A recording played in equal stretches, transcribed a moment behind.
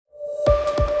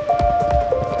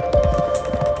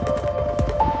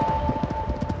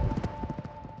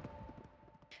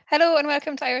Hello and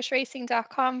welcome to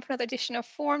IrishRacing.com for another edition of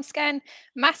Formscan.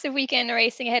 Massive weekend of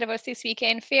racing ahead of us this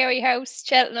weekend. Fairyhouse,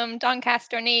 Cheltenham,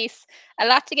 Doncaster and Naas. A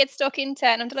lot to get stuck into,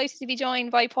 and I'm delighted to be joined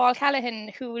by Paul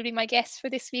Callaghan, who will be my guest for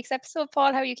this week's episode.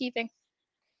 Paul, how are you keeping?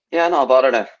 Yeah, no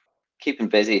bother now. Keeping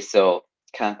busy, so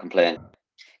can't complain.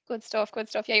 Good stuff, good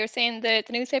stuff. Yeah, you're saying the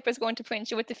newspaper is going to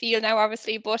print you with the field now,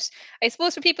 obviously, but I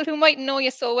suppose for people who mightn't know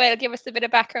you so well, give us a bit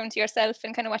of background to yourself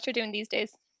and kind of what you're doing these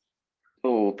days.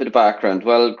 Oh, a bit of background.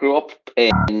 Well, grew up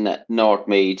in North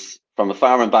Meath from a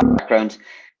farming background.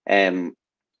 Um,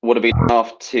 would have been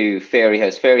off to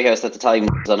Fairyhouse. Fairyhouse at the time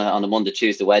was on a Monday,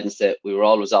 Tuesday, Wednesday. We were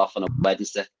always off on a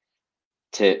Wednesday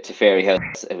to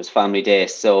Fairyhouse. It was family day.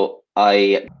 So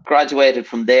I graduated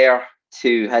from there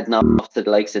to heading off to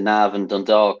the likes of Nav and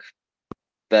Dundalk,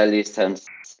 Bellewstown,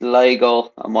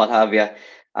 Sligo, and what have you,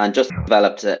 and just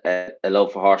developed a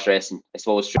love for horse racing. I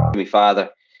suppose through my father.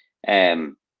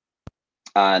 Um,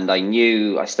 and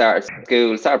I started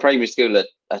primary school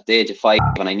at the age of 5,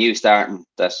 and I knew starting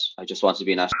that I just wanted to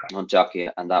be a national hunt jockey,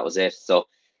 and that was it. So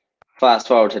fast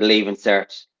forward to the leaving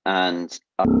cert, and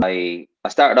I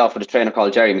started off with a trainer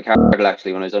called Jerry McCardle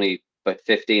actually when I was only about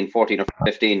 14 or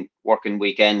 15, working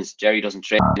weekends. Jerry doesn't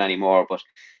train anymore, but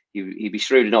he'd be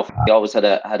shrewd enough. He always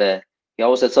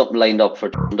had something lined up for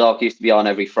Dundalk. Used to be on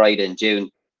every Friday in June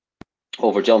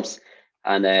over jumps,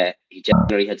 and he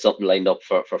generally had something lined up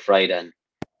for Friday, and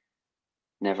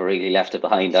never really left it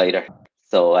behind either.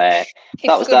 So He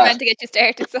that was a was good man that. to get you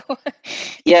started, so.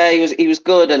 Yeah, he was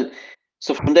good, and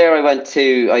so from there I went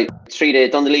to I 3 days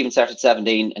done the leaving cert at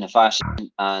 17 in a fashion,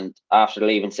 and after the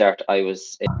leaving cert I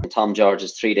was in Tom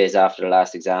George's 3 days after the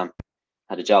last exam.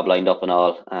 Had a job lined up and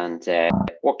all, and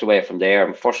worked away from there.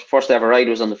 And first ever ride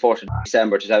was on the 4th of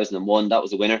December 2001. That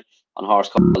was a winner on a horse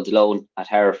called Delone at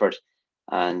Hereford,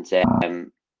 and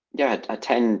yeah, I had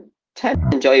 10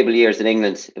 enjoyable years in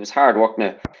England. It was hard work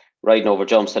now, riding over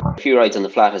jumps. Had a few rides on the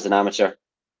flat as an amateur,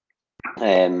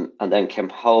 and then came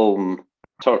home,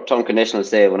 turned conditional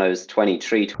say when I was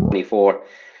 23, 24,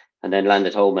 and then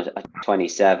landed home at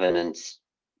 27, and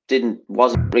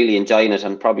wasn't really enjoying it,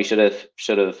 and probably should have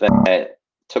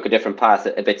took a different path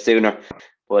a bit sooner.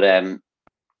 But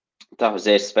that was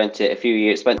it. Spent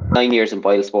 9 years in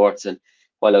Boyle Sports, and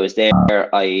while I was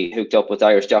there, I hooked up with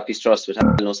Irish Jockeys Trust with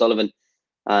Helen O'Sullivan,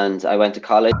 and I went to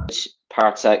college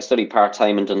studied part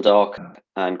time in Dundalk,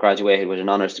 and graduated with an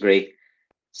honours degree.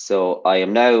 So I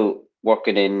am now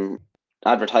working in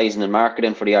advertising and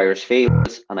marketing for the Irish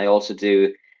field, and I also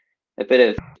do a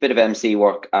bit of MC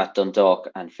work at Dundalk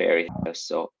and Fairyhouse.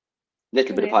 So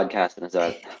little bit of Brilliant. podcasting as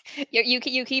well.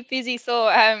 You keep busy, so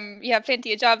you have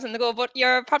plenty of jobs on the go. But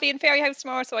you're probably in Fairyhouse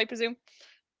tomorrow, so I presume.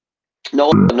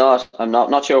 No, I'm not. I'm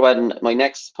not sure when my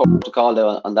next protocol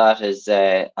on that is.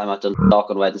 I'm at Dundalk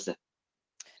on Wednesday,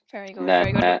 Very and good,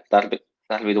 very good.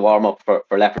 that'll be the warm up for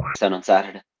Leopardstown on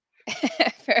Saturday.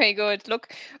 Very good.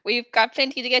 Look, we've got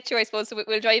plenty to get to, I suppose. So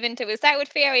we'll drive into. We'll start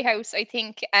with Fairyhouse, I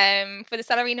think. For the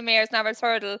Salarina Mares Navarre's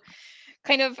Hurdle,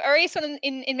 kind of a race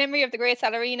in memory of the great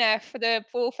Salarina for the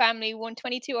Bow family. Won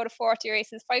 22 out of 40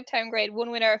 races, 5-time grade, one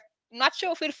winner. I'm not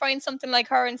sure if we'll find something like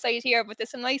her inside here, but there's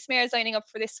some nice mares lining up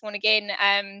for this one again.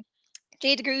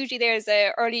 Jade Grugy there's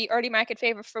a early market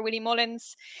favourite for Willie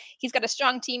Mullins. He's got a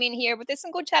strong team in here, but there's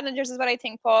some good challengers as well, I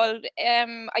think, Paul.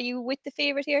 Are you with the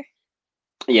favourite here?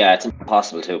 Yeah, it's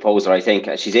impossible to oppose her. I think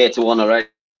she's 8-1 already.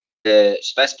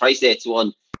 She's best priced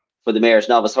 8-1 for the Mayor's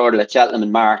Novice Hurdle at Cheltenham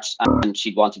in March, and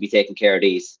she'd want to be taking care of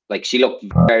these. Like, she looked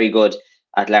very good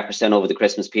at Leopardstown over the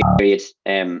Christmas period.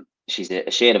 She's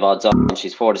a shade of odds on.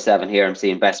 She's 4-7 here. I'm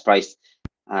seeing best price,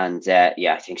 and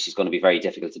yeah, I think she's going to be very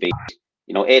difficult to beat.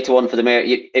 8-1 for the Mayor.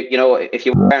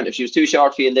 If she was too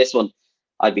short for you in this one,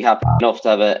 I'd be happy enough to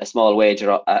have a small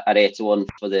wager at 8-1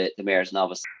 for the Mayor's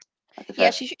Novice at the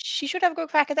Yeah, Fest. she should have a good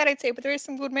crack at that, I'd say. But there is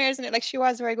some good mares in it. Like she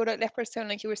was very good at Leopardstown,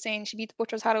 like you were saying. She beat the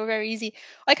Butcher's Hollow very easy.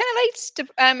 I kind of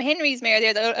liked Henry's mare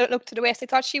there that looked to the west. I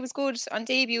thought she was good on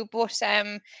debut, but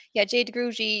yeah, Jade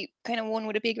Grugy kind of won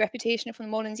with a big reputation from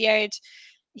the Mullins Yard.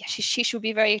 Yeah, she should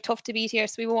be very tough to beat here,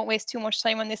 so we won't waste too much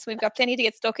time on this. We've got plenty to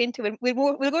get stuck into.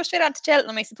 We'll go straight on to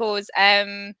Cheltenham, I suppose.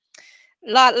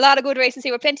 Lot of good races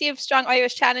here with plenty of strong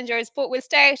Irish challengers, but we'll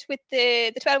start with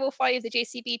the 1205, the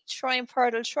JCB Triumph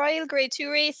Hurdle Trial Grade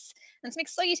 2 race, and some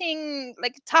exciting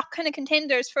like top kind of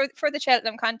contenders for the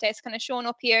Cheltenham contest kind of showing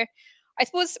up here. I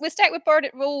suppose we'll start with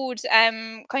Burdett Road.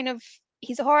 Kind of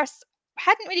he's a horse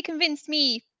hadn't really convinced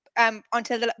me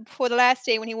until before the last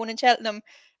day when he won in Cheltenham.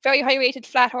 Very high rated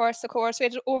flat horse, of course,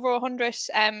 rated over 100.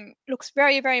 Looks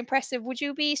very, very impressive. Would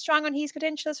you be strong on his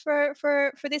credentials for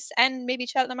this and maybe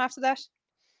Cheltenham after that?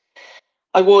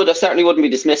 I certainly wouldn't be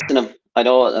dismissing him. I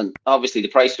know, and obviously the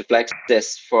price reflects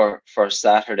this for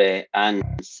Saturday and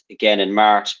again in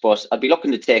March. But I'd be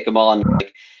looking to take him on.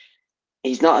 Like,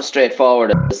 he's not as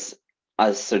straightforward as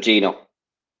Sergino.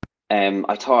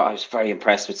 I thought I was very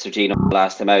impressed with Sergino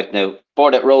last time out. Now,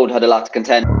 Bordet Road had a lot to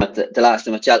contend with the last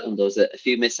time at Cheltenham. There was a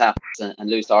few mishaps and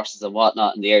loose horses and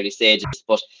whatnot in the early stages,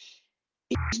 but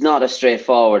he's not as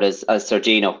straightforward as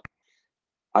Sergino.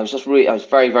 I was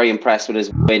very, very impressed with his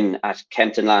win at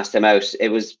Kempton last time out. It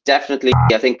was definitely,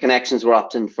 I think, connections were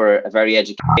opting for a very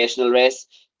educational race.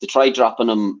 To try dropping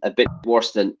him a bit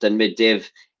worse than mid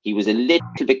div, he was a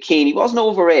little bit keen. He wasn't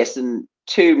over racing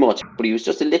too much, but he was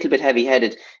just a little bit heavy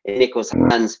headed in Nico's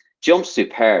hands. Jumped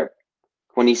superb.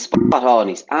 When he's spot on,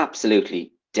 he's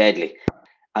absolutely deadly.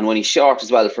 And when he's short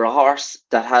as well, for a horse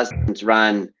that hasn't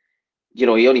ran, he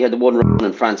only had the one run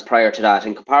in France prior to that.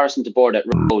 In comparison to Bordet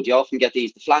Road, you often get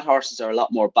these. The flat horses are a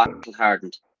lot more battle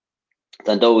hardened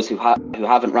than those who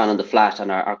haven't ran on the flat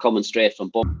and are coming straight from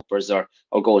bumpers or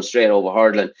going straight over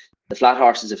hurdling. The flat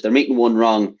horses, if they're meeting one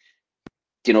wrong,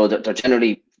 they're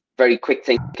generally very quick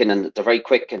thinking and they're very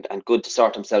quick and good to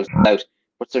sort themselves out.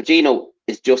 But Sergino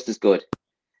is just as good.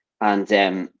 And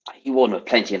he won with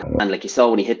plenty in hand. Like you saw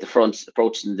when he hit the front,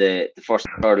 approaching the first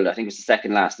hurdle, I think it was the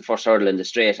second last, the first hurdle in the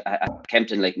straight at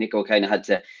Kempton, like Nico kind of had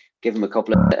to give him a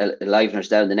couple of liveners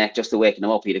down the neck just to waken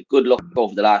him up. He had a good look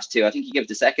over the last two. I think he gave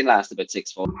the second last about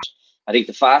 6 foot. I think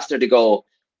the faster to go,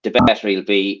 the better he'll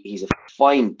be. He's a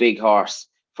fine big horse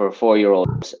for a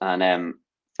 4-year-old. And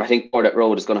I think Bordet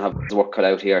Road is going to have his work cut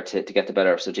out here to get the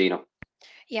better of Sergino.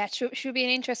 Yeah, should be an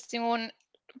interesting one.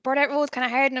 Bordet Road's kind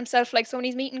of hardened himself, like, so when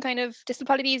he's meeting this will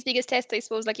probably be his biggest test, I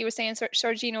suppose, like you were saying,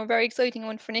 Sergino, very exciting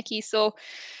one for Nicky. So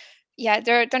yeah,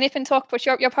 they're nip and tuck, but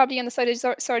you're probably on the side of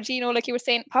Sergino, like you were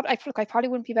saying. I probably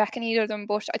wouldn't be backing either of them,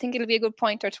 but I think it'll be a good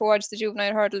pointer towards the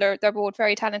juvenile hurdle. They're both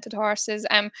very talented horses.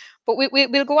 But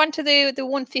we'll go on to the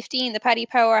 115, the Paddy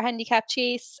Power handicap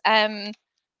chase. 2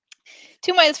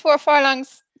 miles 4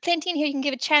 furlongs. Plenty in here you can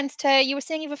give a chance to. You were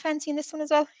saying you have a fancy in this one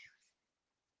as well.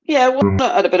 Yeah, one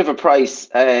at a bit of a price.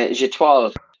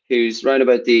 Jetoile, who's round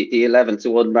about the 11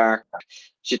 to 1 mark.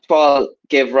 Jetoile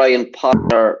gave Ryan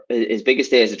Potter his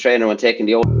biggest day as a trainer when taking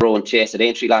the old road chase at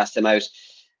Aintree last time out.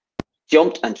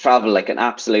 Jumped and travelled like an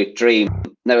absolute dream.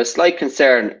 Now, a slight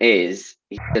concern is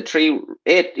he's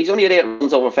only had 8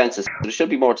 runs over fences, so there should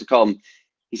be more to come.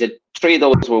 He's had 3 of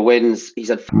those were wins. He's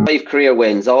had 5 career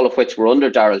wins, all of which were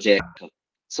under Daryl Jacob.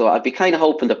 So I'd be kind of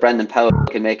hoping that Brendan Powell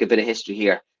can make a bit of history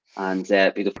here and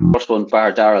be the first one,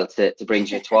 bar Daryl, to bring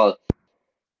Jetoile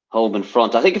home in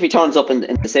front. I think if he turns up in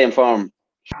the same form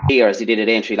here as he did at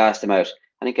Aintree last time out,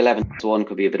 I think 11 to 1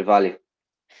 could be a bit of value.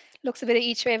 Looks a bit of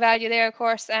each way value there, of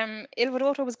course.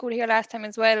 Ilvaroto was good here last time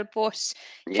as well, but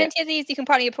Yeah. plenty of these you can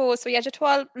probably oppose. So yeah,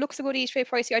 Jetoile looks a good each way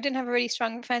price here. I didn't have a really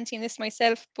strong fancy in this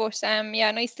myself, but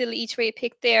yeah, nice little each way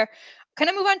pick there. Kind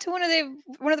of move on to one of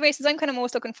the races I'm kind of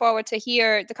most looking forward to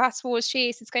here, the Cotswolds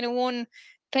Chase. It's kind of won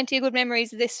plenty of good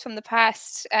memories of this from the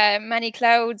past. Manny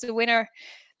Clouds, a winner.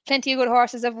 Plenty of good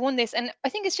horses have won this, and I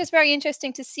think it's just very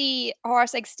interesting to see a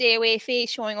horse like Stay Away Faye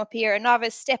showing up here, a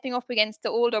novice stepping up against the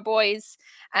older boys.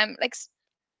 Like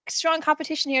strong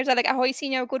competition here as well. Like Ahoy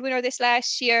Senior, a good winner this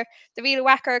last year. The Real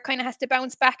Whacker kind of has to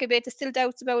bounce back a bit. There's still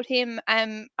doubts about him.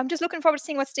 I'm just looking forward to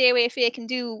seeing what Stay Away Faye can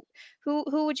do. Who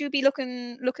would you be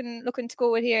looking to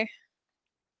go with here?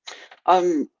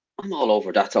 I'm all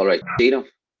over that. All right, he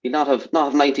not have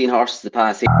 19 horses to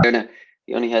pass here now.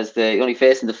 He only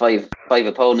facing the five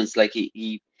opponents. Like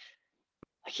he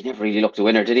never really looked a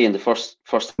winner, did he? In the first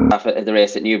half of the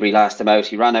race at Newbury last time out,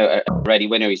 he ran out a ready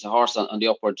winner. He's a horse on the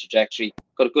upward trajectory.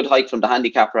 Got a good hike from the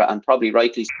handicapper, and probably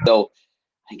rightly so.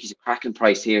 I think he's a cracking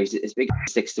price here. He's as big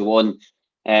as 6 to 1.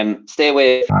 Stay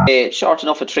Away, short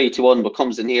enough at 3 to 1, but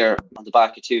comes in here on the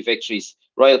back of 2 victories.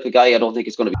 Royal Pagaille, I don't think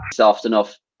it's going to be soft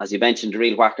enough. As you mentioned, the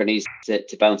Real Whacker needs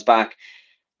to bounce back.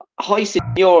 High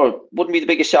Senior wouldn't be the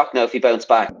biggest shock now if he bounced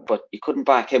back, but you couldn't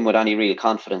back him with any real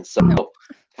confidence. So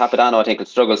Capadano, I think, will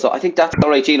struggle. So I think that's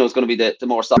all right. Gino is going to be the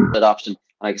more solid option.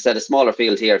 And like I said, a smaller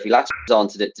field here. If he latches on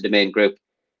to the main group,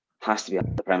 has to be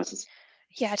on the premises.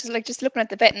 Yeah, just looking at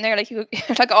the betting there, like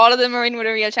like all of them are in with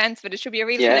a real chance, but it should be a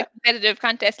real kind Yeah. of competitive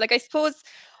contest. Like I suppose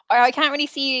I can't really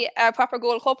see a proper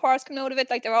Gold Cup horse coming out of it.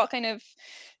 Like they're all kind of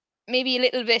maybe a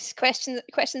little bit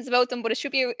questions about them, but it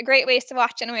should be a great race to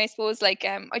watch anyway. I suppose. Like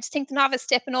I just think the novice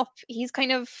stepping up, he's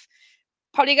kind of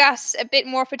probably got a bit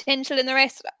more potential than the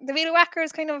rest. The Real Whacker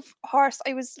is kind of horse.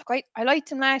 I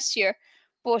liked him last year,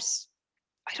 but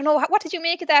I don't know what did you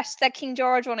make of that King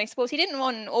George one? I suppose he didn't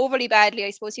run overly badly.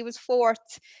 I suppose he was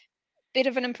fourth, bit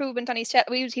of an improvement on his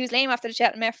he was lame after the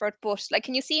Cheltenham effort, but like,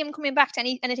 can you see him coming back to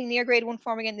anything near grade 1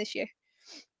 form again this year?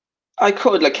 I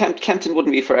could, like, Kempton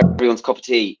wouldn't be for everyone's cup of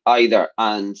tea either,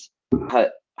 and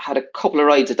had a couple of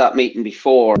rides at that meeting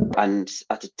before, and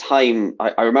at the time,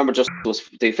 I remember just was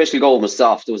the official going was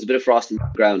soft. There was a bit of frost in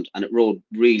the ground, and it rode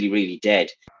really, really dead.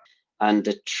 And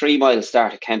the 3 mile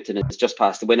start at Kempton is just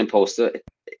past the winning post. So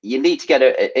you need to get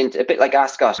a bit like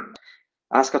Ascot.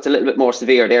 Ascot's a little bit more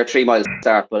severe. They're 3 mile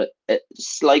start, but a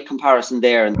slight comparison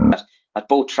there, and that at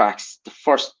both tracks, the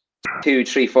first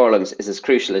 2-3 furlongs is as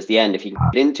crucial as the end. If you can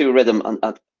get into a rhythm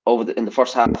in the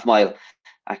first half mile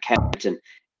at Kempton,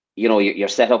 you're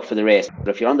set up for the race. But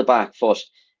if you're on the back foot,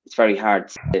 it's very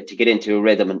hard to get into a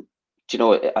rhythm.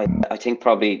 And I think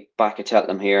probably back at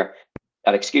Cheltenham here,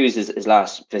 I'd excuse his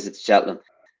last visit to Cheltenham,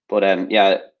 but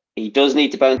yeah, he does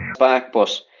need to bounce back.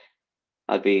 But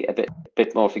I'd be a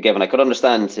bit more forgiving. I could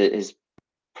understand his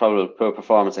probable poor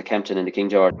performance at Kempton in the King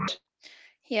George.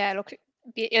 Yeah, look,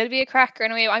 it'll be a cracker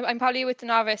anyway. I'm probably with the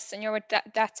novice, and you're with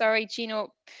that's all right.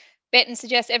 Betting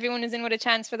suggests everyone is in with a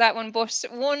chance for that one, but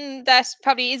one that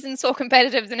probably isn't so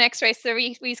competitive. The next race, the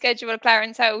reschedule at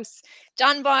Clarence House.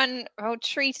 John Bon, about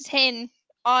 3 to 10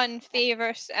 on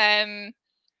favourite.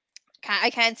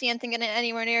 I can't see anything in it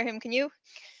anywhere near him. Can you?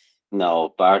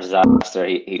 No, bar disaster.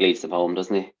 He leads them home,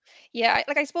 doesn't he? Yeah,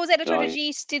 I suppose Editor de No,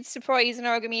 Geest did surprise in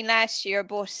Argamine last year,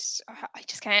 but I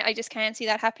just can't see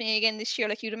that happening again this year.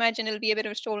 Like you'd imagine, it'll be a bit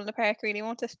of a stroll in the park, really,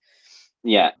 won't it?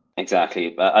 yeah,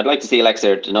 exactly. I'd like to see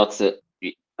Alexander de Nuts,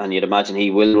 and you'd imagine he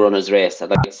will run his race.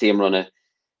 I'd like to see him run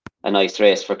a nice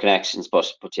race for connections,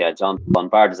 but yeah, John Bon,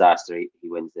 bar disaster. He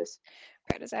wins this.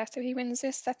 Bar disaster, he wins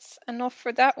this. That's enough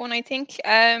for that one, I think.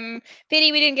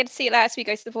 Pity we didn't get to see it last week,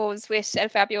 I suppose, with El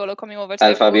Fabiolo coming over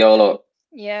El to Ford. Fabiolo,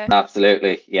 Yeah.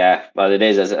 absolutely, yeah. Well, it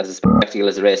is as a spectacle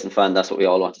as a racing fan. That's what we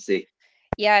all want to see.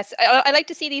 Yes, I like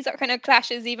to see these kind of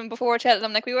clashes even before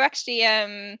Cheltenham. Like we were actually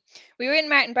we were in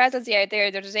Martin Brazel's yard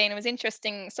there the other day, and it was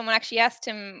interesting. Someone actually asked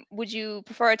him, "Would you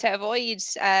prefer to avoid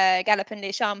Galopin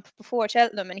des Champs before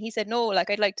Cheltenham?" And he said, "No. Like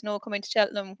I'd like to know coming to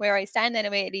Cheltenham where I stand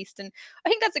anyway, at least." And I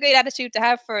think that's a great attitude to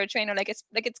have for a trainer. It's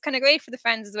kind of great for the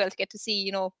fans as well to get to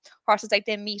see horses like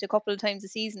them meet a couple of times a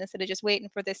season instead of just waiting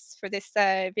for this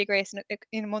big race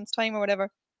in a month's time or whatever.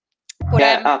 But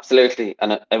Yeah, absolutely,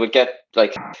 and it would get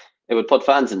like it would put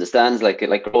fans in the stands. Like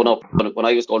growing up when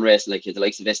I was going racing, like the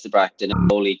likes of Istabracht,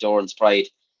 Dinoli, Doran's Pride.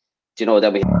 Then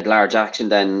we had large action.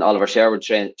 Then Oliver Sherwood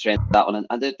trained that one,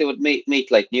 and they would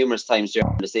meet like numerous times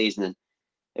during the season, and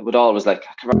it would always like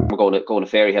I can remember going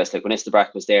to Fairyhouse, like when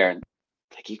Istabracht was there, and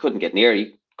like you couldn't get near,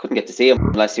 you couldn't get to see him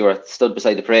unless you were stood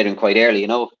beside the parade room quite early.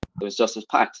 It was just as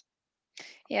packed.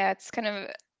 yeah, it's kind of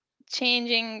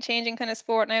changing kind of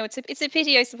sport now. It's a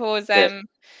pity, I suppose. It.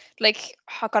 Like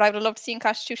oh God, I would love to see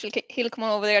Constitutional Hill come on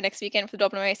over there next weekend for the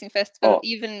Dublin Racing Festival. Oh,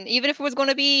 Even if it was going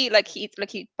to be like he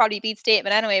probably beat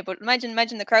Statement anyway. But imagine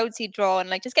the crowds he'd draw and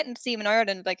like just getting to see him in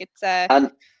Ireland. Like it's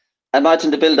and imagine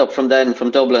the build up from Dublin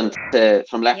from yeah.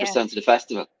 Leopardstown to the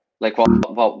festival. Like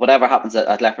whatever happens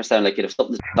at Leopardstown, like you'd have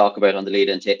something to talk about on the lead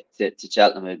into to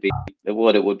Cheltenham. It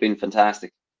would be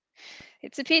fantastic.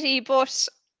 It's a pity, but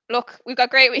look, we've got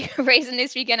great racing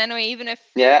this weekend anyway. Even if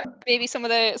Yeah, maybe some of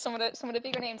the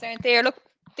bigger names aren't there. Look,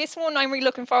 this one I'm really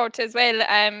looking forward to as well.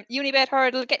 Unibet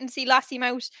Hurdle, getting to see Lassie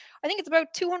Mout. I think it's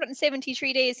about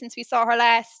 273 days since we saw her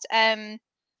last.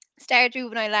 Star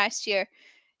Juvenile last year.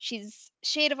 She's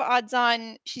shade of odds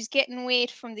on. She's getting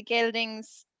weight from the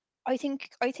geldings. I think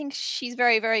she's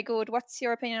very very good. What's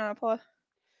your opinion on her, Paul?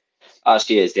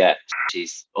 she is. Yeah,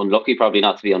 she's unlucky probably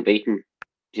not to be unbeaten.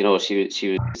 She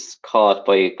was caught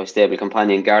by stable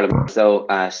companion Garland so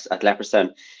at Leopardstown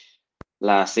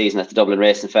last season at the Dublin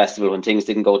Racing Festival when things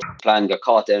didn't go to plan. Got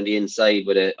caught down the inside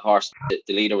with a horse. The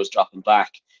leader was dropping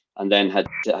back, and then had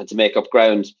to make up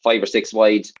ground 5 or 6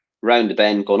 wide round the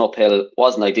bend, going uphill.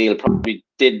 Wasn't ideal. Probably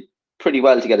did pretty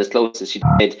well to get as close as she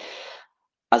did.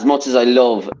 As much as I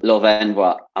love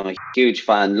Enva, I'm a huge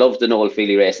fan. Love the Noel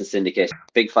Feely Racing Syndicate.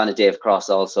 Big fan of Dave Cross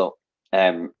also.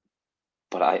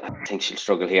 But I think she'll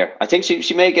struggle here. I think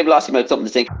she may give Lassie Mouth something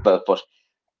to think about, but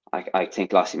I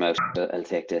think Lassie Mouth will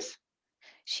take this.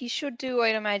 She should do,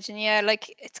 I'd imagine. Yeah,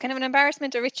 like it's kind of an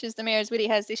embarrassment of riches the Mayor's Willie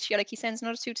has this year. Like he sends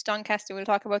another two to Doncaster. We'll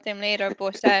talk about them later.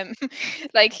 But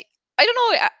like I don't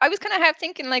know. I was kind of half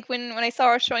thinking like when I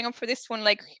saw her showing up for this one,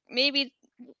 like maybe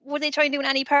would they try and do an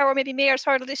Annie Power, maybe Mayor's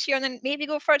Hurdle this year, and then maybe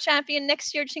go for a champion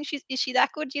next year? Do you think is she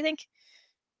that good? Do you think?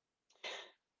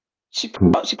 She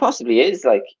possibly is.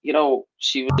 Like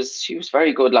she was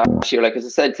very good last year. Like as I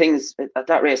said, things at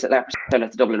that race at Leopardstown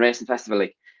at the Dublin Racing Festival.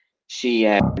 Like she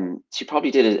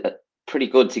probably did a pretty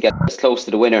good to get as close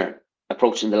to the winner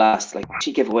approaching the last. Like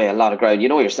she gave away a lot of ground. You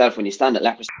know yourself when you stand at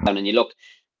Leopardstown and you look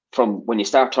from when you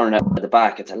start turning out at the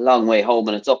back, it's a long way home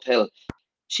and it's uphill.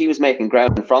 she was making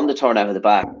ground from the turn out of the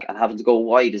back and having to go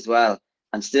wide as well,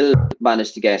 and still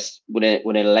managed to get within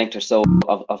a length or so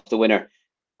of the winner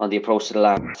on the approach to the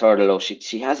last hurdle. Though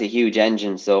she has a huge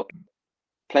engine, so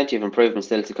plenty of improvement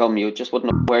still to come. You just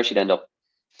wouldn't know where she'd end up.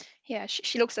 Yeah,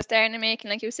 she looks a star in the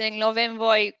making, like you were saying. Love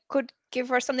Envoy could give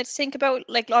her something to think about.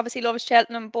 Like obviously loves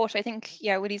Cheltenham, but I think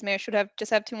Willie's mare should have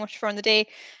just have too much for on the day.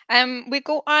 We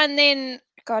go on then.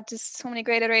 God, there's so many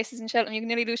great races in Cheltenham. You can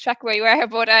nearly lose track of where you are.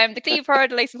 But the Cleve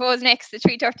hurdle, I suppose, next the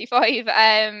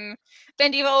 3:35.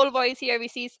 Plenty of old boys here we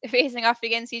see facing off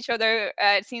against each other.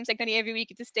 It seems like nearly every week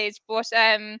at this stage. But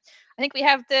I think we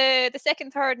have the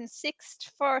second, third, and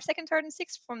sixth from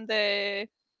the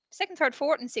second, third,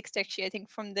 fourth, and sixth actually. I think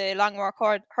from the long walk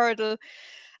hurdle.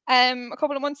 A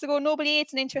couple of months ago, Noble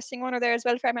Yates, an interesting one there as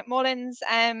well for Emmett Mullins.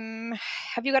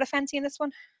 Have you got a fancy in this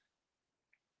one?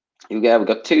 Yeah, we've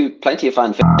got plenty of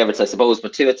fan favourites, I suppose,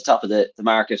 but two at the top of the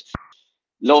market.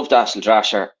 Love Dashel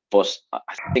Drasher, but I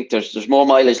think there's more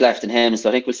mileage left in him, so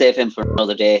I think we'll save him for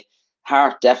another day.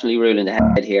 Hart definitely ruling the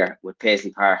head here with Paisley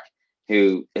Park,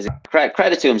 who is a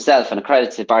credit to himself and a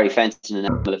credit to Barry Fenton and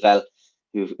Emma Nagle,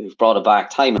 who've brought it back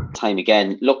time and time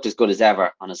again. Looked as good as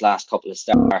ever on his last couple of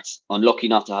starts. Unlucky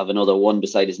not to have another one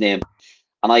beside his name,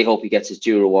 and I hope he gets his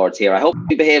due rewards here. I hope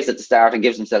he behaves at the start and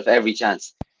gives himself every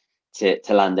chance to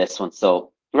land this one.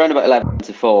 So around about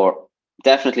 11-4,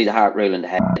 definitely the Hart ruling the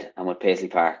head, and with Paisley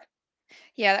Park.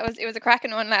 Yeah, it was a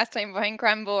cracking one last time behind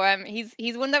Crambo.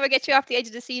 He's one that will get you off the edge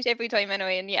of the seat every time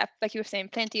anyway. And yeah, like you were saying,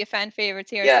 plenty of fan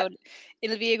favourites here, Yeah, so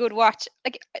it'll be a good watch.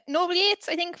 Like Noble Yates,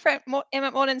 I think for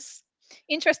Emma Mullins,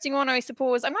 interesting one, I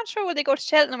suppose. I'm not sure will they go to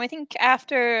Cheltenham. I think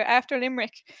after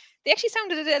Limerick, they actually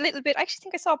sounded a little bit. I actually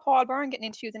think I saw Paul Byrne getting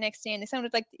interviewed the next day, and they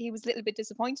sounded like he was a little bit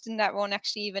disappointed in that run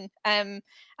actually even. And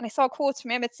I saw quotes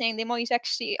from Emmett saying they might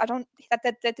actually, I don't, that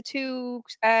the two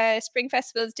spring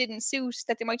festivals didn't suit,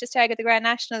 that they might just target the Grand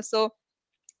National. So,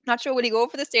 not sure will he go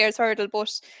for the stairs hurdle, but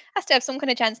has to have some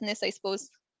kind of chance in this, I suppose.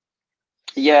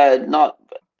 yeah, not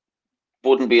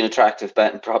wouldn't be an attractive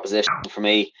betting proposition for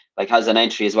me. Like, has an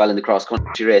entry as well in the cross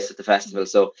country race at the festival,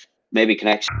 so maybe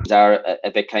connections are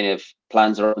a bit kind of,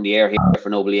 plans are up in the air here for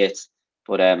Noble Yates.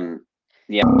 But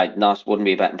yeah, wouldn't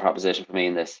be a betting proposition for me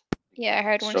in this. Yeah, I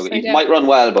heard one to Struggle. tie He down. might run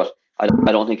well, but I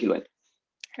don't think he'll win.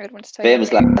 Heard one to tie down Famous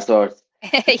there. last words.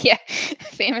 Yeah,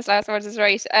 famous last words is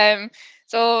right.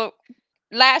 So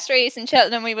last race in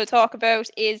Cheltenham we will talk about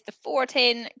is the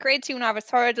 4:10 Grade 2 Novice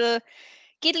Hurdle.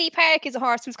 Gidley Park is a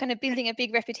horse who's kind of building a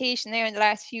big reputation there in the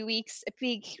last few weeks. A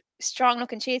big,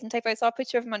 strong-looking chasing type. I saw a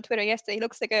picture of him on Twitter yesterday. He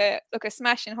looks like a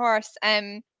smashing horse.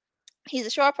 He's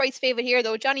a short price favourite here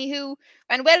though. Johnny Who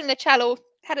ran well in the Challow.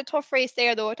 Had a tough race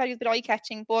there though. I thought he was a bit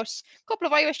eye-catching, but a couple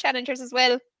of Irish challengers as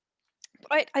well.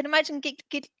 But I'd imagine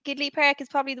Gidley Park is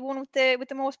probably the one with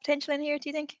the most potential in here. Do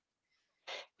you think?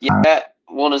 Yeah,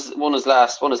 one is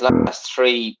last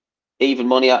three even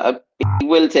money. He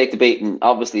will take the beating.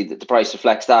 Obviously, the price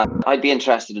reflects that. I'd be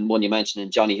interested in one you mentioned in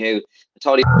Johnny Who. I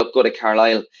thought he looked good at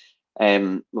Carlisle.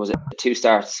 Was it 2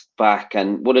 starts back,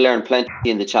 and would have learned plenty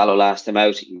in the Challow last time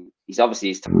out. He's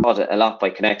taught a lot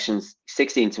by connections.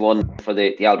 16-1 for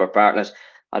the Albert Bartlett.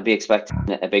 I'd be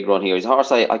expecting a big run here. He's a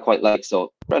horse I quite like,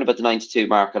 so around about the 92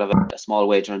 mark, I'd have a small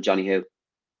wager on Johnny Who.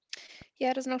 Yeah,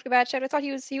 it doesn't look a bad shot. I thought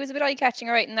he was a bit eye catching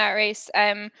right in that race.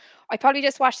 I probably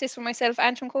just watched this for myself.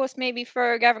 Antrim Coast maybe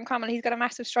for Gavin Cromwell. He's got a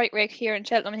massive strike rate here in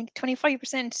Cheltenham. I think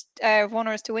 25% of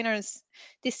runners to winners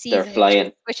this They're season,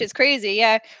 flying. which is crazy.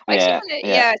 Yeah, I actually Yeah, want to.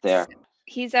 yeah, Yeah, there.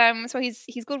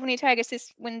 he's good when he targets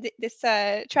this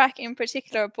track in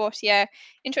particular. But yeah,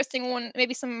 interesting one.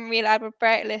 Maybe some real Albert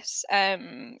Bartlett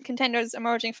contenders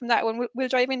emerging from that one. We'll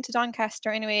drive into Doncaster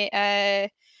anyway.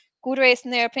 Good race in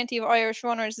there, plenty of Irish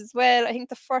runners as well. I think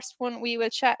the first one we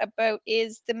will chat about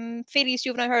is the Fillies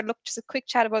Juvenile Herd. Look, just a quick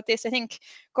chat about this. I think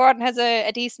Gordon has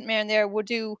a decent mare in there. Would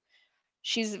do.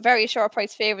 She's a very short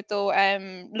price favourite though.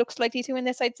 Looks likely to win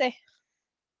this, I'd say.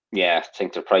 Yeah, I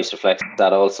think the price reflects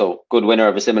that also. Good winner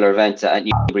of a similar event at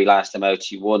Newbury last time out.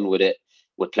 She won with it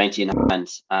with plenty in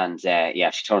hand, and yeah,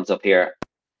 she turns up here.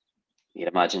 You'd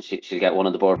imagine she'll get one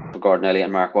on the board for Gordon Elliott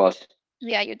and Mark Walsh.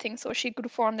 Yeah, you'd think so. She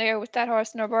good form there with that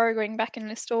horse in her burgering back in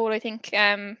Listowel. I think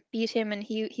beat him, and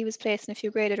he was placing a few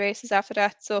graded races after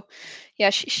that. So yeah,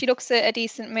 she looks a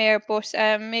decent mare, but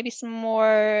maybe some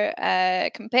more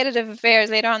competitive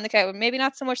affairs later on in the card. Maybe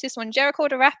not so much this one. Jericho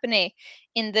de Rapine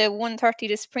in the 130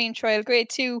 the Supreme Trial Grade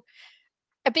 2.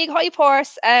 A big hype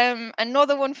horse,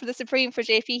 another one for the Supreme for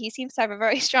JP. He seems to have a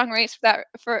very strong race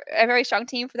for a very strong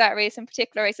team for that race in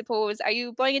particular, I suppose. Are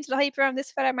you buying into the hype around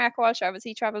this fella, Mark Walsh, as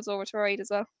he travels over to ride as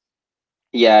well?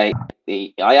 Yeah,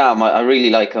 I am. I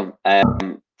really like him.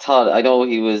 Todd, I know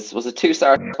he was it 2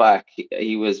 starts back?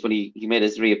 He was when he made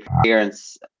his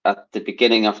reappearance at the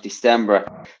beginning of December.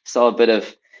 Saw a bit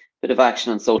of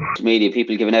action on social media.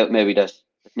 People giving out maybe that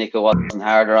Nico wasn't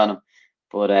harder on him,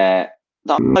 but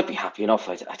no, I'd be happy enough.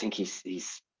 I think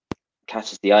he's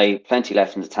catches the eye. Plenty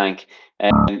left in the tank.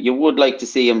 You would like to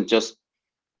see him just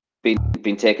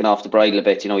being taken off the bridle a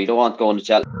bit. You know, you don't want going to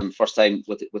Cheltenham first time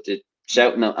with the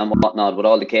shouting and whatnot, with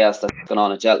all the chaos that's going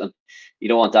on at Cheltenham. You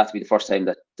don't want that to be the first time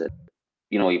that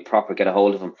you know, you proper get a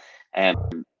hold of him.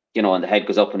 You know, and the head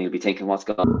goes up and he'll be thinking, what's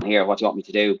going on here? What do you want me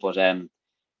to do? But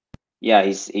yeah,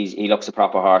 he looks a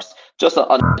proper horse. Just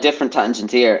on a different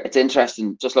tangent here, it's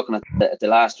interesting just looking at the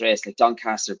last race, like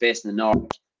Doncaster based in the north,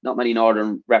 not many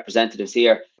northern representatives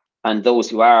here, and those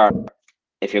who are,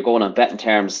 if you're going on betting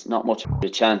terms, not much of a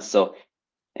chance. So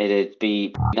it'd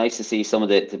be nice to see some of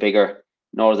the bigger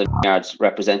northern yards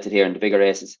represented here in the bigger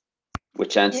races with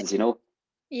Yeah. chances, you know.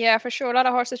 Yeah, for sure. A lot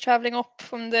of horses travelling up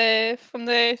from the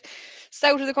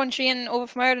south of the country and over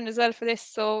from Ireland as well for this.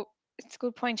 So it's a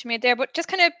good point you made there. But just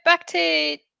kind of back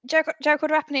to Jericho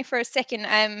Rapine for a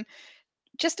second.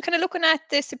 Just kind of looking at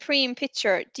the Supreme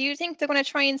picture, do you think they're going to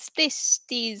try and split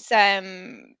these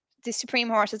Supreme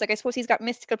horses? Like I suppose he's got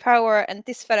Mystical Power and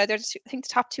this fella. There's I think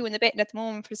the top two in the betting at the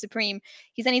moment for Supreme.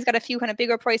 He's got a few kind of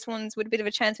bigger price ones with a bit of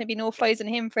a chance, maybe no flies on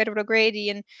him for Edward O'Grady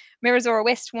and Mirazor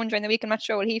West won during the week. I'm not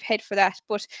sure will he head for that.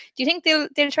 But do you think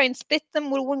they'll try and split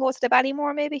them? Will one go to the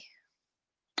Ballymore maybe?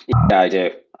 Yeah, I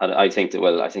do. I think they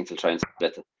will. I think they'll try and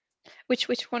split it, Which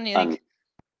one do you and think?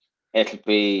 it'll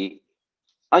be.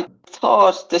 I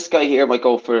thought this guy here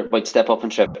might step up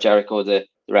and trip Jericho the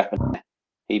rep.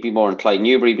 He'd be more inclined.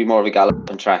 Newbury'd be more of a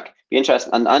galloping track. Be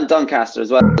interesting, and Doncaster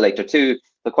as well. Like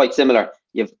they're quite similar.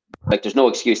 You've like there's no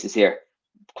excuses here.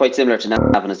 Quite similar to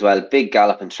Navan as well. Big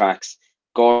galloping tracks,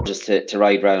 gorgeous to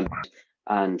ride round,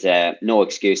 and no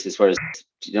excuses. Whereas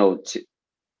you know,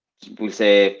 we'll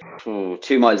say 2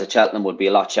 miles at Cheltenham would be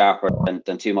a lot sharper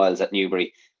than 2 miles at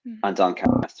Newbury Mm. and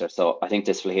Doncaster. So I think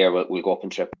this will here will go up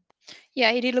and trip.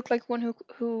 Yeah, he did look like one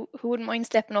who wouldn't mind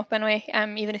stepping up anyway.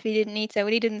 Even if he didn't need to.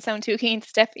 Well, he didn't sound too keen to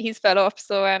step his fell up,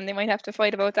 so they might have to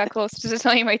fight about that close to the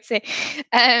time, I'd say.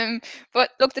 But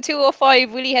look, the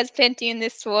 205, Willie has plenty in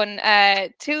this one.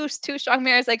 Two strong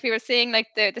mares, like we were saying, like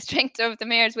the strength of the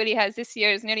mares Willie has this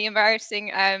year is nearly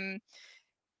embarrassing.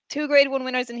 Two Grade One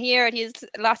winners in here. He has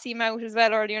Lassie out as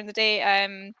well earlier in the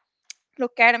day.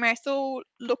 Look, Garda Marceau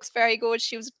looks very good.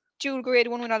 She was dual Grade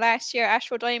One winner last year.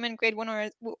 Ashrow Diamond Grade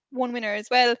One winner as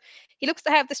well. He looks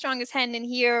to have the strongest hand in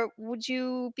here. Would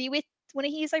you be with one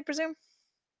of his, I presume?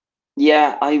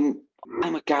 Yeah, I'm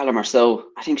a Gallagher, so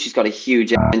I think she's got a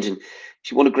huge engine.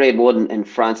 She won a Grade One in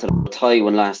France at Auteuil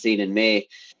when last seen in May.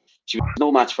 She was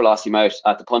no match for Lossie Mouth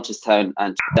at the Punchestown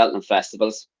and Cheltenham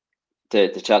festivals.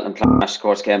 The Cheltenham Clash, of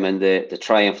course, came in the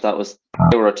Triumph.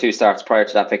 There were 2 starts prior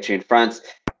to that victory in France.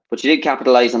 But she did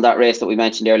capitalise on that race that we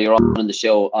mentioned earlier on in the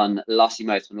show on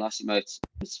Lossiemouth. When Lossiemouth's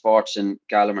misfortune,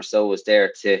 Gala Marceau was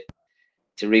there to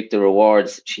reap the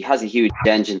rewards. She has a huge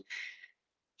engine.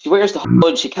 She wears the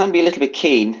hood. She can be a little bit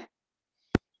keen.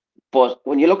 But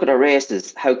when you look at her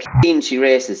races, how keen she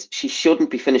races, she shouldn't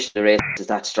be finishing the races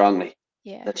that strongly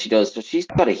Yeah. that she does. But she's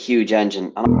got a huge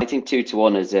engine. And I think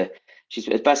 2-1 is she's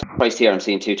best price here. I'm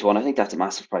seeing 2-1. I think that's a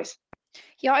massive price.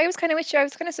 Yeah, I was kind of with you. I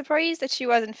was kind of surprised that she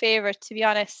wasn't favourite, to be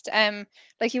honest.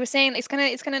 Like you were saying, it's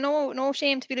kind of no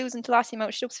shame to be losing to Lassie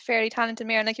Mout. She looks a fairly talented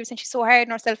mare, and like you were saying, she's so hard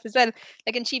on herself as well.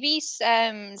 Like, and she beat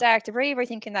Zark the Brave, I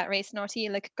think, in that race in RT,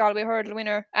 like Galway hurdle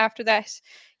winner. After that,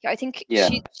 yeah, I think Yeah.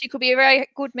 she could be a very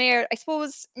good mare. I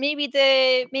suppose maybe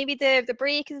the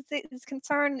break is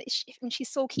concerned. When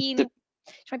she's so keen, she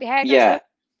might be hard on Yeah, herself.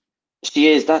 she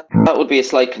is. That would be a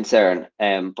slight concern.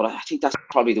 But I think that's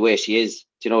probably the way she is.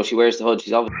 You know, she wears the hood.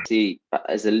 She's obviously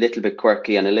is a little bit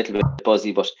quirky and a little bit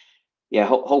buzzy. But yeah,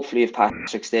 hopefully if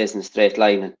Patrick stays in a straight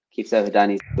line and keeps out of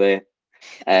Danny's way,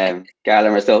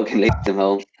 Gallagher still can lead them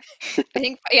home. I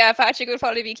think, yeah, Patrick would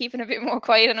probably be keeping a bit more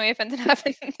quiet anyway if anything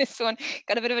happens in this one.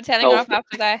 Got a bit of a telling off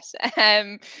Hopefully. after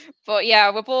that. But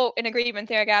yeah, we're both in agreement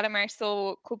there, Gallimar,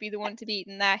 so could be the one to beat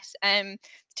in that.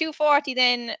 240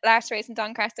 then, last race in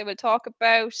Doncaster we'll talk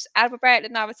about. Albert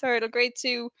Bartlett, Novice Hurdle, Grade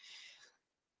 2.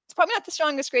 It's probably not the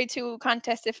strongest Grade 2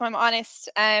 contest, if I'm honest.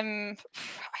 I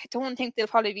don't think they'll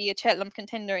probably be a Cheltenham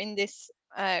contender in this,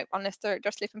 unless they're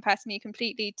slipping past me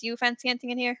completely. Do you fancy anything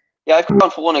in here? Yeah, I've gone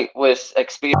for one with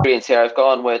experience here. I've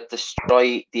gone with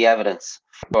Destroy the Evidence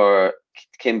for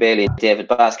Kim Bailey and David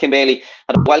Bass. Kim Bailey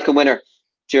had a welcome winner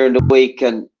during the week,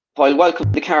 and while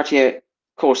welcome to Cartier,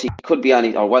 of course, he could be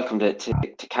any, or welcome to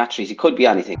Catrice, he could be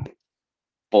anything.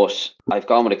 But I've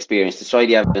gone with experience. Destroy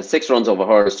the Evidence, 6 runs over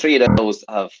hurdles. 3 of those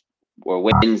were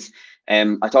wins.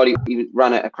 I thought he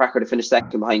ran a cracker to finish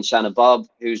second behind Shannon Bob,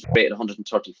 who's rated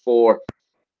 134.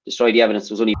 Destroyed the Evidence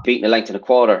was only beaten a length and a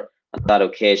quarter on that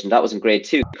occasion. That was in Grade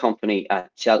 2 company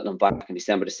at Cheltenham back in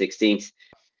December the 16th.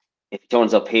 If he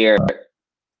turns up here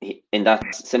in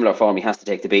that similar form, he has to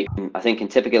take the beating. I think in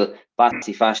typical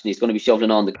Batsy fashion, he's going to be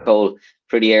shoveling on the coal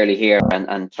pretty early here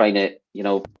and trying to,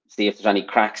 see if there's any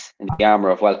cracks in the armour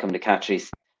of Welcome to Catrice.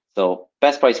 So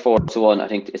best price 4-1. I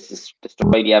think it's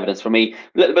Destroy the Evidence for me.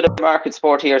 A little bit of market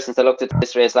support here since I looked at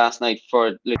this race last night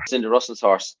for Lucinda Russell's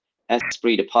horse,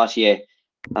 Esprit de Poitiers.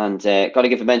 And got to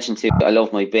give a mention to I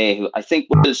Love My Bay, who I think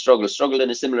will struggle in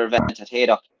a similar event at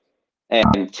Haydock.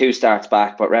 2 starts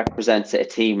back, but represents a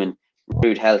team in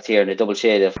rude health here in a double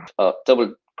shade of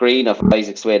double green of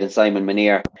Isaac Swade and Simon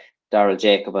Minear, Darrell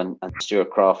Jacob and Stuart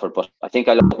Crawford. But I think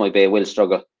I Love My Bay will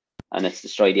struggle, and it's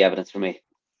Destroy the Evidence for me.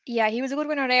 Yeah, he was a good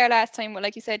winner there last time, but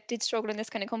like you said, did struggle in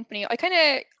this kind of company. I kind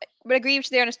of would agree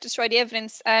with you there on Destroy the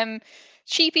Evidence.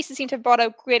 Cheap pieces seem to have brought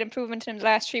out great improvement in the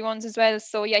last 3 ones as well.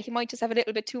 So yeah, he might just have a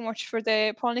little bit too much for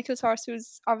the Paul Nichols horse,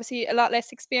 who's obviously a lot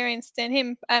less experienced than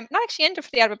him. Not actually entered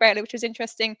for the Albert Bartlett, which is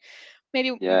interesting.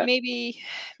 Maybe Yeah. maybe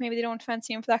maybe they don't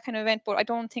fancy him for that kind of event, but I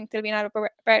don't think there'll be an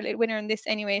Albert Bartlett winner in this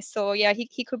anyway. So yeah,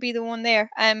 he could be the one there.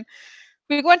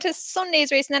 We're going to Sunday's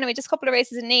racing anyway, just a couple of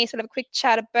races in Naas. We'll have a quick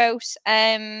chat about.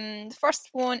 The first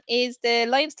one is the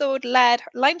Limestone Lad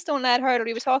Hurdle.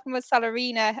 We were talking about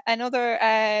Salarina,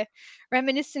 another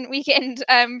reminiscent weekend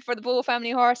for the Bow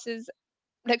family horses.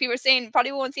 Like we were saying,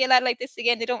 probably won't see a lad like this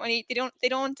again. They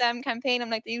don't campaign him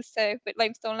like they used to with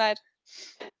Limestone Lad.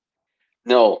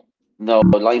 No,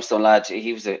 Limestone Lad,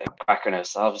 he was a cracker now.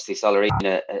 So obviously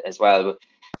Salarina as well, but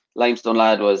Limestone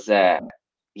Lad was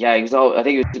he was I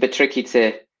think it was a bit tricky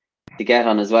to get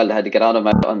on as well. They had to get on him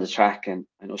out on the track, and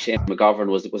I know Shane McGovern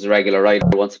was a regular rider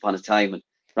once upon a time and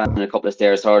ran a couple of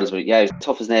stairs hurdles, but yeah, he was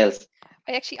tough as nails.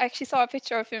 I actually saw a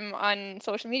picture of him on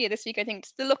social media this week. I think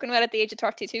still looking well at the age of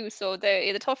 32. So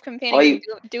the tough campaigning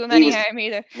didn't do him any harm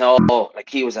either. No, like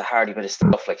he was a hardy bit of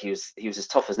stuff. Like he was as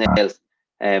tough as nails.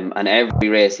 And every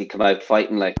race he'd come out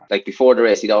fighting like before the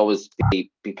race he'd always be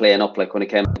playing up like when it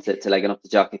came to legging up the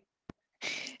jockey.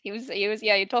 He was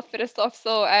a tough bit of stuff.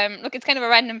 So look, it's kind of a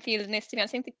random field in this, to be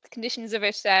honest. I think the conditions of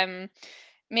it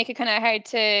make it kind of hard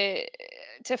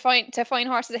to find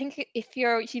horses. I think if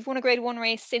you've won a Grade 1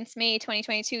 race since May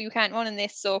 2022, you can't run in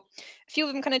this. So a few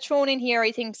of them kind of thrown in here.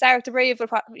 I think Zarek the Brave will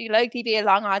probably likely be a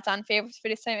long odds on favourites for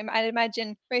this time. I'd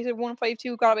imagine rated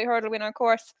 152 Galway Hurdle winner, of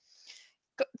course.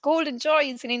 Golden Joy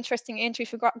is an interesting entry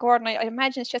for Gordon. I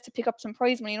imagine it's just to pick up some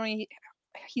prize money.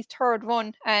 He's third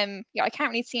one. I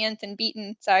can't really see anything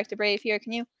beating Zarek the Brave here.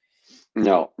 Can you?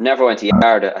 No, never went to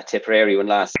yard at Tipperary when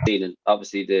last seen, and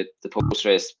obviously the post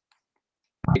race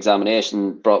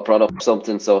examination brought up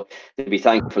something, so to be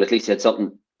thankful at least he had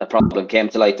something, a problem came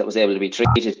to light that was able to be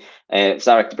treated.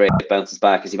 Zarek the Brave bounces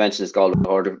back, as you mentioned, his Galway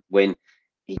Hurdle win.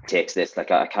 He takes this.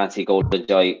 Like I can't see Golden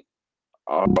Joy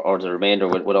or the remainder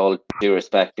with all due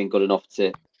respect being good enough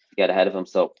to get ahead of him.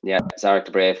 So yeah, Zarek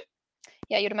the Brave.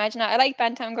 Yeah, you'd imagine that. I like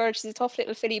Bantam Girl. She's a tough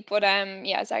little filly, but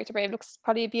Zarek the Brave looks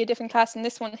probably be a different class in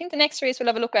this one. I think the next race we'll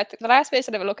have a look at, the last race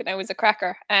we'll have a look at now is a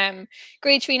cracker.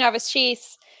 Grade 3 Novice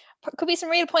Chase. Could be some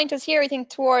real pointers here, I think,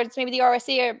 towards maybe the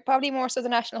RSA or probably more so the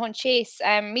National Hunt Chase.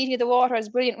 Meeting of the Waters,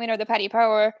 brilliant winner, the Paddy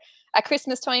Power. At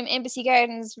Christmas time, Embassy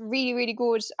Gardens, really, really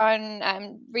good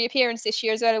on reappearance this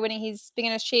year as well, winning his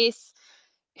beginner's chase.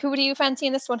 Who do you fancy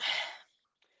in this one?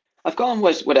 I've gone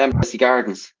with Embassy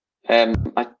Gardens.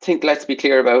 I think let's be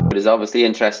clear about it is obviously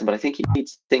interesting, but I think he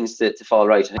needs things to fall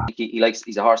right. I think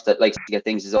he's a horse that likes to get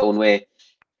things his own way.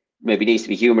 Maybe needs to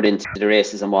be humoured into the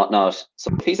races and whatnot.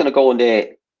 So if he's on a going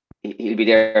day, he'll be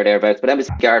thereabouts. But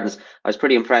Embassy Gardens, I was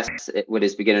pretty impressed with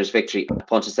his beginner's victory.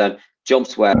 Punches down,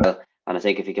 jumps well, and I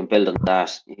think if he can build on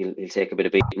that, he'll take a bit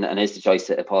of beating, and is the choice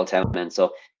of Paul Townend.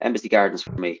 So Embassy Gardens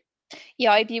for me.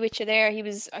 Yeah, I'd be with you there. He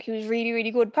was really,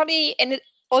 really good. Probably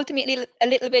ultimately a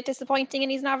little bit disappointing in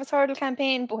his novice hurdle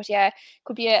campaign, but yeah,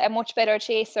 could be a much better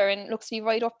chaser and looks to be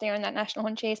right up there in that National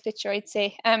Hunt Chase picture, I'd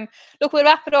say. Look, we'll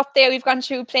wrap it up there. We've gone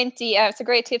through plenty. Some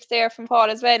great tips there from Paul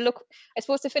as well. Look, I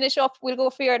suppose to finish up, we'll go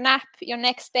for your nap, your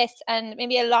next best, and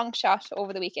maybe a long shot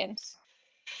over the weekend.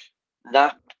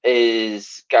 Nap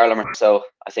is Garland so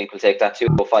I think we'll take that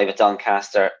 205 at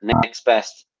Doncaster. Next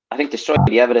best, I think Destroy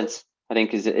the Evidence. I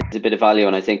think is a bit of value,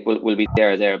 and I think we'll be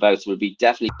thereabouts. We'll be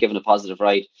definitely given a positive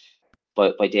ride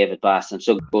by David Bass, and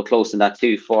should go close in that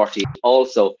 240.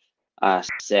 Also at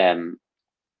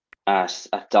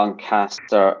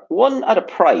Doncaster, one at a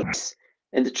price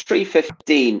in the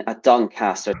 315 at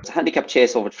Doncaster. It's a handicap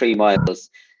chase over 3 miles.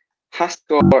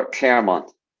 Hascore Claremont.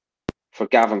 for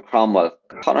Gavin Cromwell.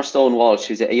 Connor Stonewall,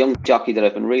 who's a young jockey that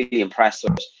I've been really impressed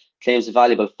with, claims a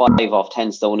valuable 5 off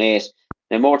 10 stone 8.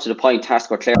 Now, more to the point,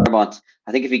 Tasker Claremont,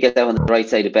 I think if he gets out on the right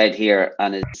side of bed here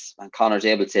and Connor's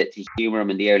able to humour him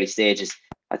in the early stages,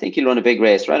 I think he'll run a big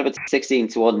race, around about the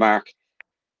 16-1 mark.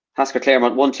 Tasker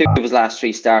Claremont won 2 of his last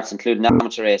 3 starts, including an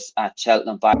amateur race at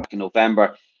Cheltenham back in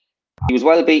November. He was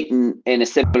well beaten in a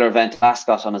similar event at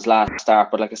Ascot on his last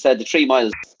start, but like I said, the 3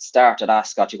 mile start at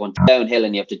Ascot, you're going downhill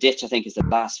and you have to ditch, I think, is the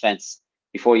last fence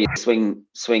before you swing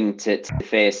to the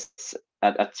face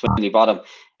at Swingley Bottom.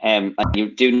 And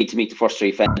you do need to meet the first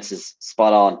 3 fences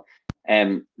spot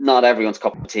on. Not everyone's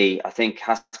cup of tea. I think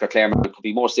Tasker Claremont could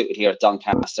be more suited here at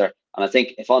Doncaster, and I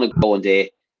think if on a going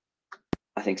day,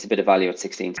 I think it's a bit of value at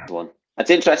 16-1. It's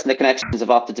interesting the connections have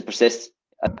opted to persist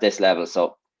at this level,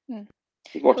 so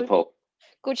it's worth a poke.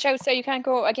 Good shout, so you can't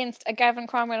go against a Gavin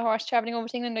Cromwell horse travelling over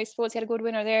to England. I suppose he had a good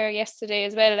winner there yesterday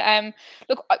as well.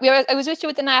 Look, I was with you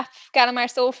with the NAF Gallimar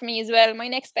So for me as well. My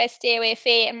next best stay away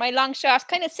Faye, and my long shot,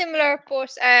 kind of similar,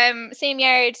 but same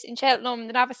yard in Cheltenham,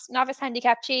 the novice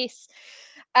handicap chase.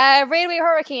 Railway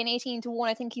Hurricane 18-1.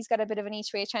 I think he's got a bit of an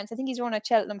each way chance. I think he's run at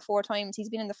Cheltenham 4 times. He's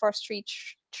been in the first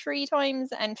three times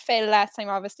and fell last time,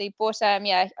 obviously. But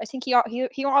yeah, I think he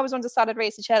always runs a solid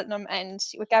race at Cheltenham, and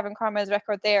with Gavin Cromwell's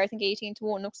record there, I think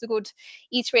 18-1 looks a good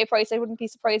each way price. I wouldn't be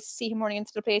surprised to see him running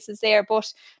into the places there.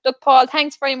 But look, Paul,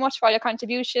 thanks very much for all your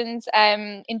contributions.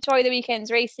 Enjoy the weekend's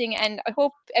racing, and I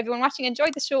hope everyone watching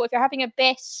enjoyed the show. If you're having a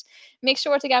bet, make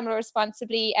sure to gamble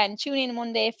responsibly and tune in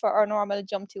Monday for our normal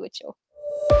Jump to It show.